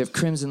radius. So you have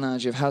Crimson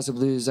Lounge, you have House of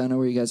Blues. I don't know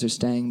where you guys are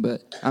staying,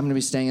 but I'm gonna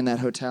be staying in that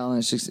hotel, and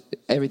it's just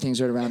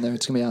everything's right around there.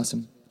 It's gonna be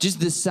awesome. Just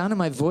the sound of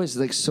my voice is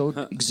like so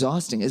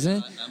exhausting,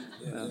 isn't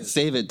it?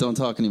 Save it. Don't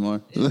talk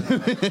anymore. We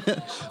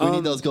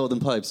need those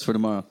golden pipes for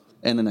tomorrow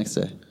and the next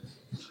day.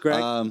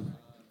 Greg,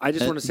 I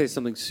just want to say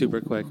something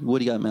super quick. What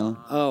do you got, Mallin?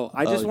 Oh,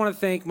 I just want to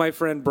thank my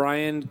friend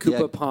Brian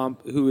Koopa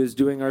Pump, who is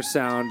doing our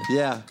sound.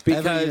 Yeah,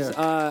 because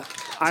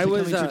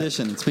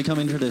It's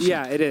becoming tradition.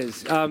 Yeah, it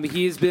is.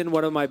 He's been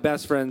one of my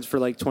best friends for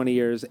like 20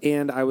 years,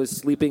 and I was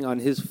sleeping on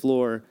his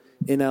floor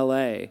in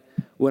L.A.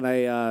 when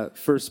I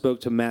first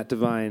spoke to Matt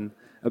Devine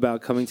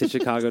about coming to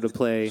Chicago to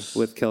play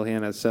with Kill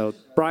Hannah. So,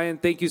 Brian,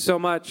 thank you so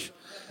much.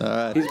 All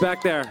right. He's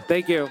back there.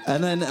 Thank you.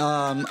 And then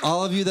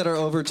all of you that are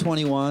over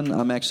 21,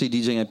 I'm actually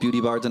DJing at Beauty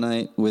Bar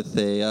tonight with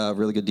a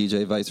really good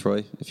DJ,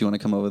 Viceroy, if you want to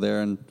come over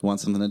there and want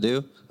something to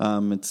do. I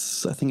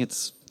think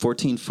it's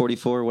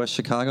 1444 West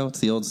Chicago. It's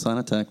the old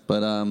Sonatech.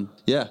 But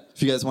yeah,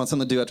 if you guys want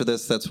something to do after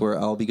this, that's where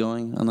I'll be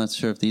going. I'm not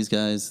sure if these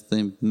guys,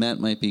 Matt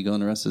might be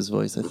going to rest his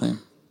voice, I think.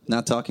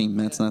 Not talking.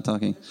 Matt's not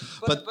talking.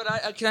 But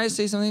can I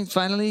say something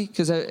finally?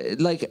 Because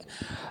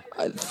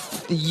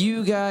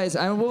you guys,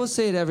 I will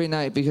say it every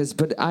night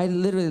but I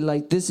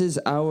literally this is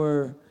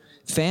our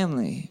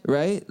family,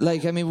 right?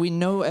 We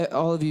know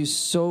all of you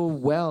so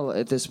well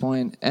at this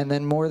point, and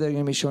then more that are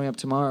going to be showing up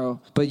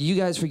tomorrow. But you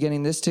guys for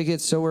getting this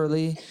ticket so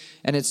early,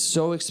 and it's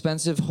so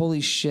expensive.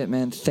 Holy shit,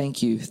 man!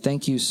 Thank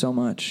you so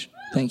much.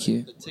 Thank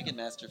you. The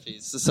Ticketmaster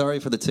fees.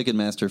 Sorry for the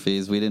Ticketmaster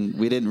fees. We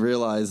didn't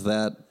realize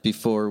that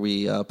before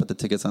we put the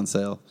tickets on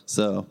sale.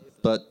 So,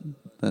 but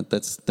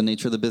that's the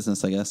nature of the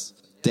business, I guess.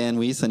 Dan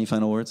Wiese, any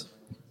final words?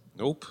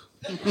 Nope.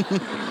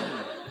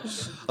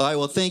 All right.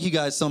 Well, thank you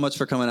guys so much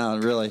for coming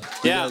out. Really.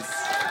 Yeah.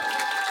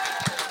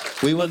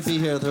 We wouldn't be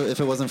here if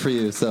it wasn't for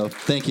you. So,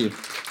 thank you,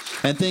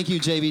 and thank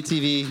you,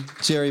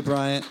 JBTV, Jerry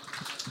Bryant,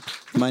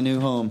 my new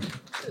home.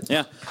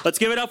 Yeah. Let's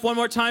give it up one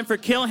more time for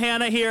Kill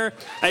Hannah here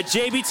at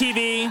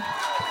JBTV.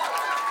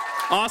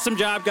 Awesome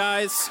job,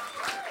 guys.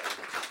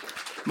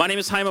 My name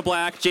is Jaime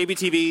Black,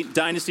 JBTV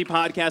Dynasty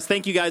Podcast.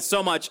 Thank you guys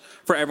so much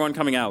for everyone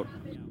coming out.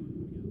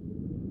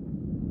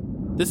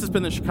 This has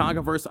been the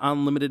Chicagoverse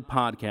Unlimited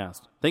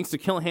podcast. Thanks to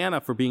Kill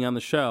Hannah for being on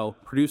the show,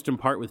 produced in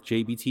part with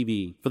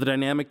JBTV. For the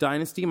Dynamic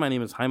Dynasty, my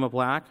name is Jaime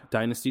Black,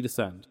 Dynasty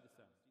Descend.